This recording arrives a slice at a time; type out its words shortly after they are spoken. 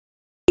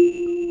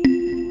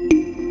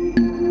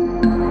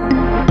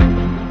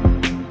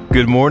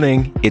Good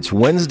morning. It's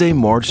Wednesday,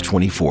 March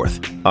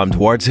 24th. I'm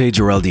Duarte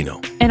Geraldino.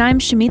 And I'm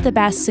Shamitha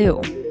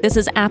Basu. This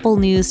is Apple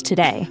News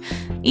Today.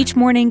 Each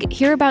morning,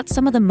 hear about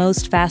some of the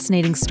most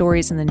fascinating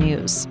stories in the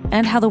news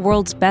and how the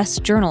world's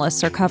best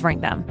journalists are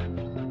covering them.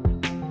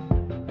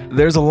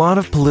 There's a lot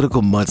of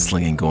political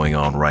mudslinging going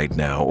on right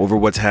now over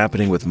what's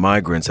happening with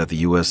migrants at the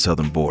U.S.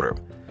 southern border.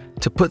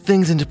 To put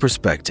things into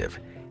perspective,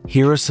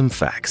 here are some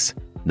facts.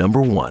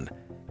 Number one,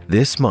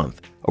 this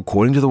month,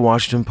 according to the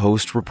Washington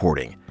Post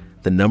reporting,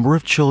 the number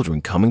of children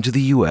coming to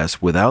the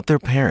U.S. without their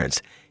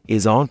parents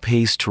is on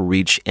pace to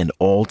reach an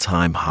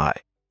all-time high.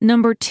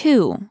 Number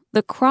two,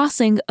 the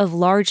crossing of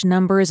large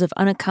numbers of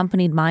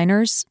unaccompanied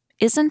minors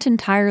isn't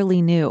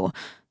entirely new.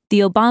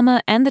 The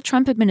Obama and the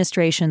Trump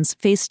administrations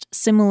faced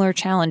similar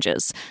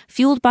challenges,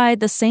 fueled by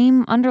the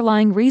same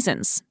underlying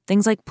reasons,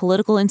 things like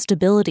political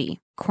instability,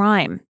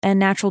 crime, and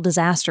natural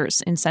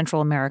disasters in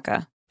Central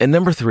America. And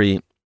number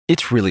three,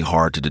 it's really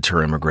hard to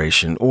deter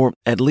immigration, or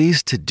at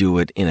least to do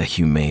it in a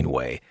humane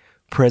way.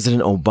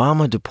 President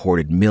Obama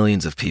deported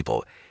millions of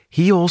people.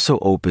 He also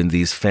opened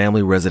these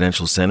family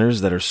residential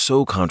centers that are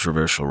so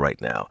controversial right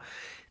now.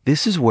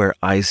 This is where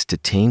ICE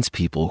detains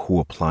people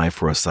who apply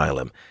for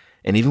asylum.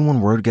 And even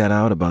when word got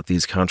out about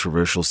these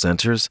controversial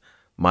centers,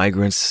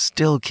 migrants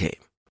still came.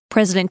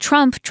 President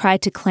Trump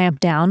tried to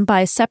clamp down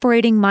by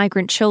separating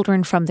migrant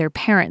children from their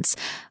parents.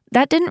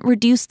 That didn't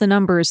reduce the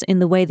numbers in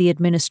the way the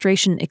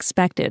administration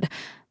expected.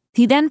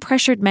 He then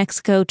pressured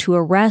Mexico to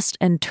arrest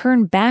and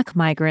turn back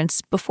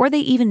migrants before they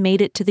even made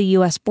it to the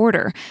U.S.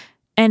 border.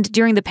 And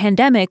during the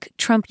pandemic,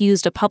 Trump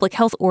used a public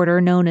health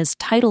order known as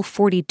Title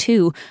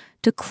 42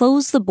 to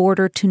close the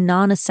border to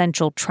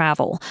non-essential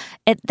travel.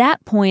 At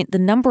that point, the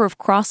number of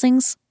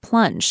crossings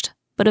plunged.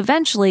 But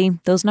eventually,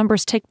 those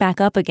numbers ticked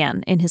back up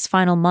again in his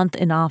final month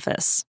in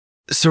office.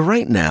 So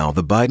right now,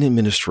 the Biden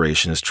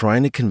administration is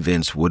trying to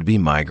convince would-be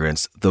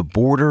migrants the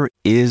border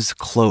is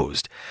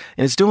closed.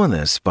 And it's doing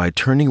this by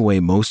turning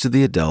away most of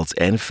the adults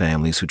and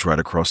families who try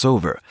to cross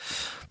over.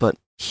 But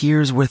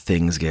here's where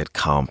things get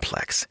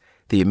complex.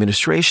 The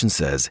administration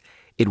says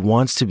it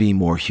wants to be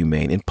more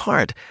humane, in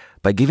part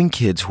by giving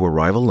kids who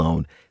arrive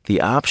alone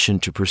the option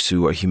to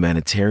pursue a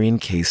humanitarian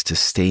case to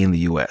stay in the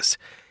U.S.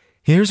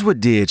 Here's what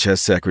DHS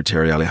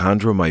Secretary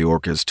Alejandro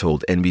Mayorkas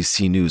told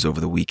NBC News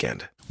over the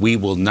weekend. We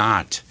will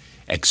not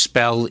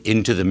expel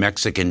into the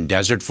Mexican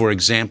desert, for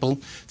example,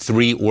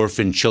 3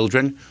 orphan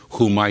children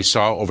whom I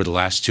saw over the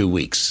last 2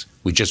 weeks.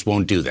 We just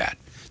won't do that.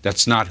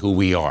 That's not who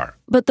we are.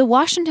 But the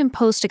Washington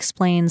Post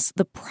explains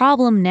the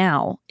problem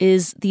now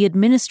is the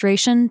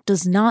administration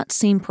does not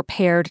seem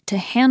prepared to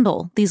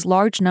handle these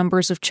large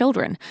numbers of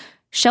children.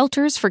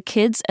 Shelters for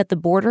kids at the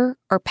border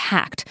are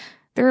packed.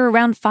 There are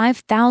around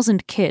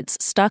 5,000 kids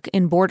stuck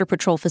in Border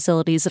Patrol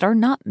facilities that are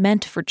not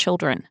meant for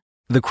children.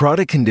 The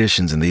crowded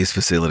conditions in these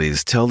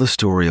facilities tell the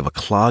story of a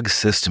clogged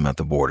system at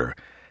the border.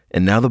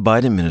 And now the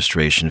Biden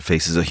administration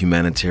faces a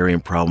humanitarian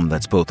problem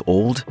that's both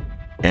old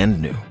and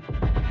new.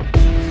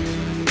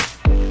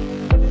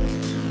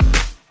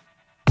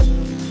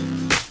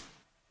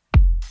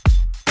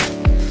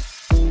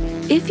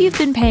 If you've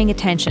been paying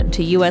attention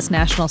to U.S.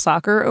 national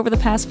soccer over the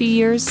past few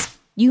years,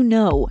 you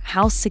know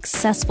how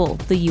successful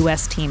the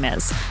U.S. team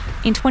is.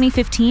 In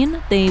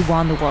 2015, they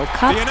won the World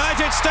Cup. The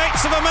United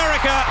States of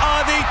America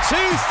are the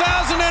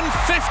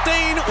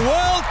 2015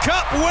 World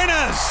Cup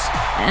winners.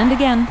 And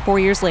again, 4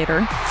 years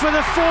later. For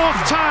the fourth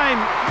time,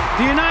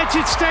 the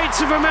United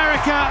States of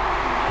America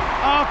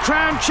are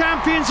crowned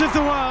champions of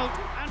the world.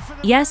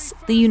 Yes,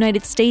 the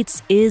United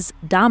States is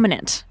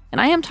dominant. And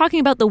I am talking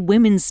about the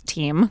women's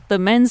team. The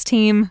men's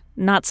team,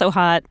 not so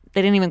hot.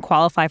 They didn't even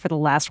qualify for the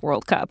last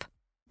World Cup.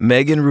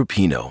 Megan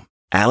Rapinoe,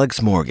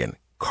 Alex Morgan,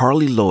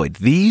 Carly Lloyd,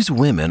 these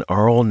women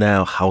are all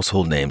now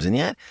household names, and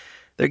yet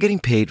they're getting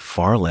paid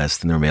far less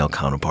than their male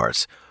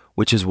counterparts,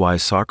 which is why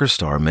soccer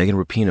star Megan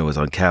Rapinoe is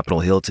on Capitol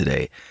Hill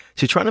today.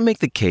 She's trying to make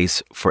the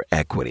case for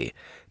equity.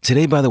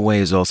 Today, by the way,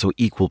 is also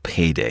Equal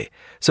Pay Day,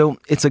 so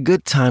it's a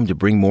good time to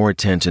bring more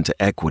attention to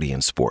equity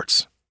in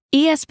sports.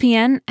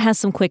 ESPN has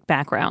some quick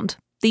background.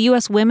 The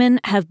U.S. women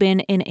have been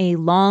in a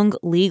long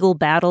legal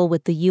battle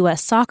with the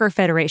U.S. Soccer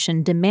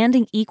Federation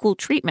demanding equal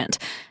treatment.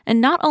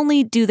 And not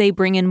only do they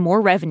bring in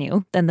more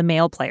revenue than the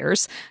male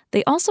players,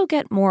 they also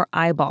get more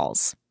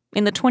eyeballs.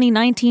 In the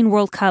 2019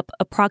 World Cup,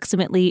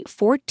 approximately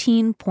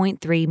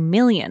 14.3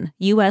 million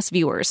U.S.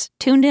 viewers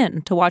tuned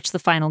in to watch the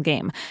final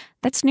game.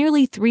 That's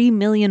nearly 3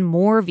 million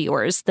more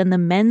viewers than the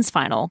men's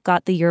final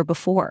got the year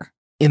before.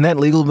 In that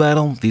legal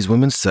battle, these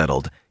women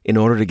settled in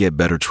order to get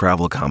better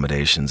travel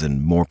accommodations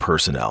and more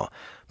personnel.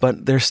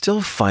 But they're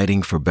still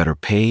fighting for better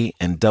pay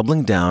and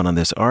doubling down on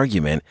this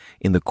argument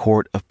in the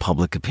court of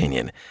public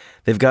opinion.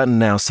 They've gotten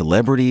now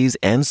celebrities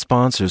and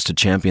sponsors to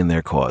champion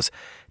their cause.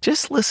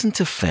 Just listen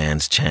to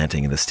fans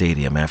chanting in the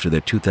stadium after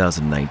their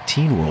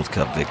 2019 World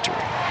Cup victory.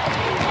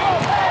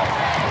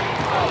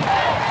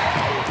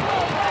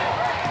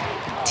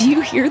 Do you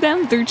hear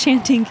them? They're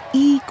chanting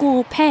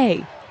equal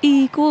pay.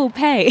 Equal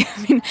pay.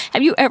 I mean,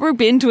 have you ever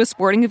been to a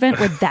sporting event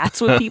where that's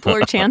what people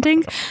are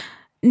chanting?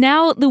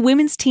 Now, the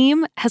women's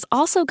team has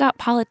also got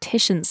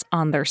politicians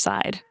on their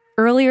side.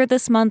 Earlier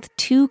this month,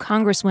 2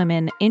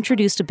 congresswomen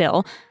introduced a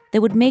bill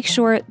that would make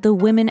sure the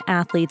women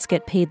athletes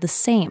get paid the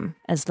same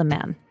as the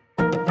men.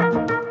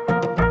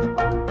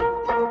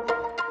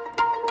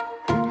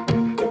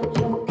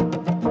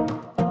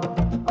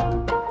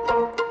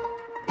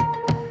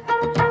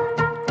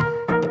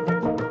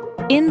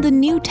 In the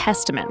New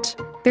Testament,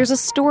 there's a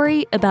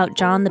story about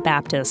John the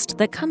Baptist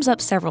that comes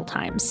up several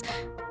times.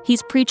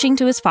 He's preaching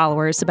to his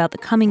followers about the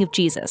coming of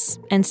Jesus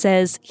and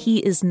says he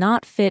is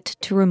not fit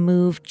to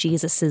remove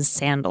Jesus'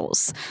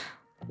 sandals.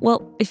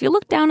 Well, if you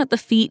look down at the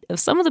feet of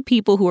some of the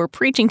people who are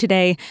preaching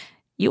today,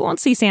 you won't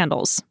see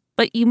sandals,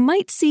 but you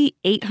might see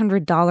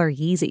 $800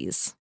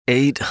 Yeezys.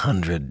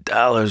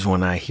 $800.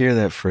 When I hear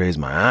that phrase,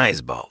 my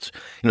eyes bulge.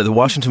 The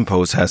Washington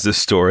Post has this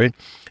story.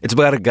 It's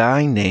about a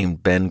guy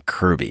named Ben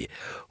Kirby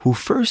who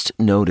first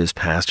noticed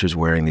pastors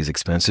wearing these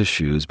expensive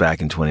shoes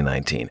back in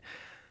 2019.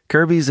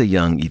 Kirby's a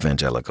young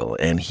evangelical,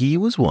 and he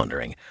was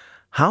wondering,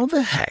 how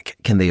the heck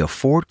can they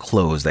afford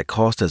clothes that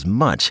cost as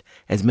much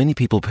as many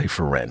people pay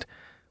for rent?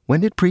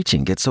 When did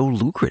preaching get so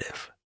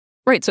lucrative?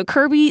 Right, so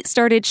Kirby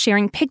started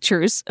sharing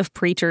pictures of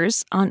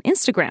preachers on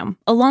Instagram,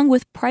 along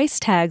with price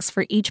tags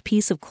for each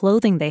piece of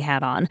clothing they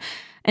had on.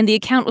 And the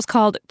account was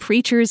called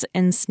Preachers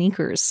and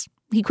Sneakers.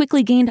 He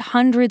quickly gained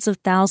hundreds of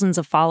thousands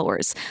of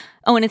followers.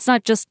 Oh, and it's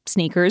not just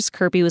sneakers.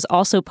 Kirby was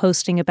also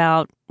posting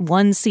about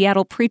one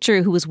Seattle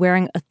preacher who was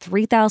wearing a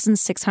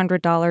 $3,600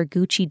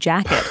 Gucci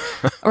jacket,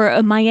 or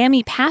a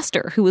Miami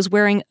pastor who was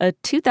wearing a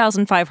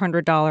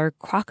 $2,500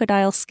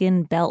 crocodile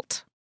skin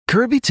belt.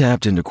 Kirby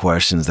tapped into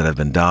questions that have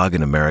been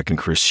dogging American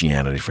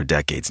Christianity for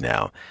decades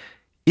now.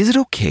 Is it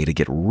okay to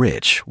get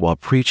rich while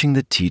preaching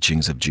the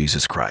teachings of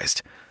Jesus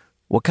Christ?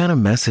 What kind of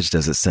message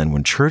does it send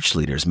when church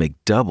leaders make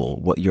double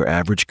what your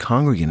average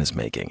congregant is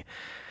making?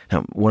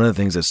 Now, one of the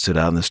things that stood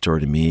out in the story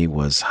to me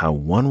was how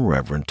one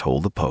reverend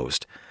told the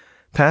Post,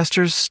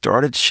 pastors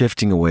started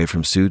shifting away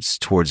from suits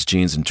towards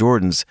jeans and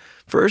Jordans,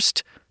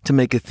 first to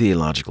make a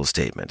theological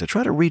statement, to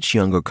try to reach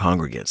younger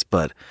congregants,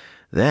 but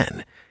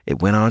then it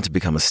went on to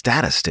become a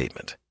status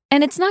statement.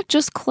 And it's not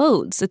just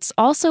clothes. It's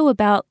also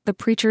about the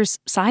preacher's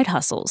side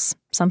hustles.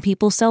 Some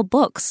people sell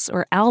books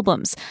or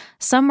albums.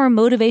 Some are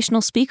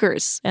motivational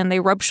speakers, and they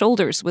rub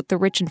shoulders with the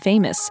rich and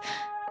famous.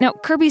 Now,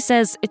 Kirby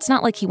says it's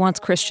not like he wants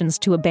Christians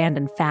to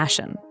abandon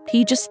fashion.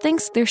 He just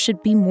thinks there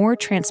should be more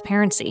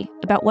transparency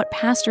about what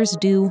pastors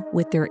do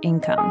with their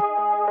income.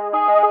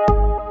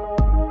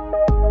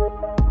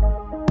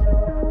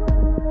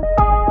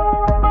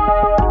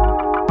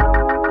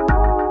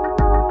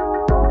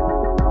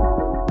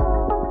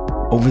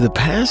 Over the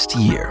past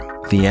year,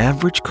 the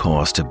average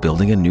cost of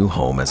building a new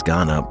home has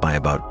gone up by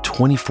about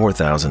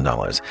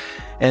 $24,000.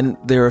 And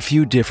there are a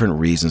few different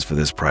reasons for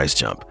this price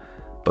jump.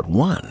 But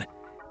one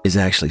is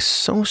actually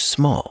so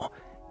small,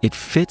 it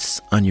fits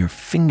on your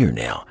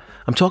fingernail.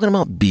 I'm talking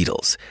about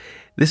beetles.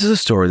 This is a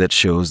story that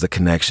shows the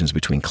connections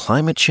between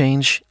climate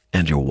change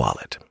and your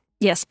wallet.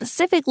 Yeah,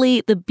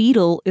 specifically, the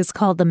beetle is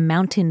called the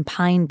mountain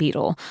pine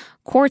beetle.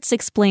 Quartz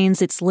explains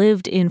it's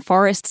lived in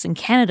forests in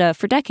Canada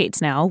for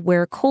decades now,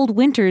 where cold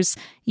winters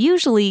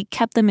usually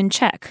kept them in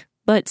check.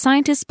 But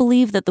scientists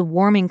believe that the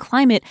warming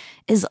climate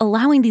is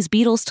allowing these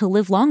beetles to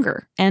live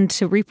longer and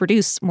to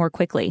reproduce more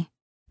quickly.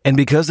 And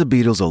because the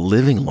beetles are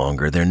living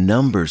longer, their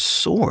numbers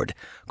soared,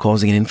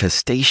 causing an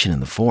infestation in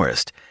the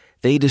forest.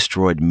 They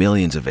destroyed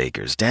millions of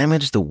acres,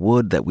 damaged the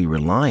wood that we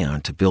rely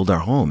on to build our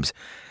homes.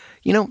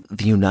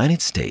 The United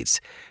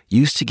States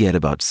used to get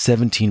about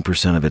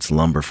 17% of its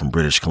lumber from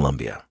British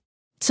Columbia.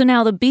 So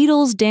now the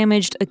beetles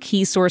damaged a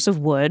key source of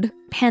wood.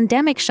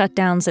 Pandemic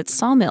shutdowns at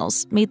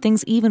sawmills made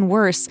things even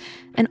worse.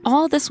 And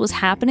all this was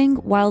happening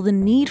while the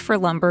need for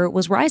lumber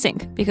was rising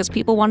because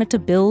people wanted to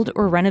build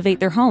or renovate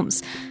their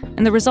homes.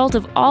 And the result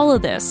of all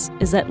of this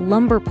is that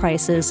lumber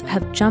prices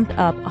have jumped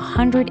up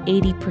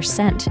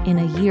 180% in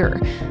a year.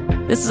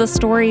 This is a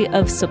story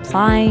of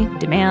supply,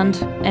 demand,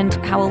 and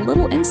how a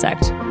little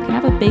insect can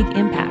have a big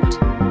impact.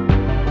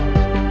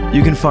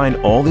 You can find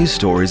all these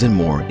stories and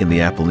more in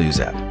the Apple News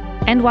app.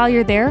 And while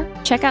you're there,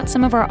 check out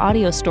some of our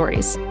audio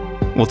stories.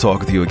 We'll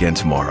talk with you again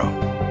tomorrow.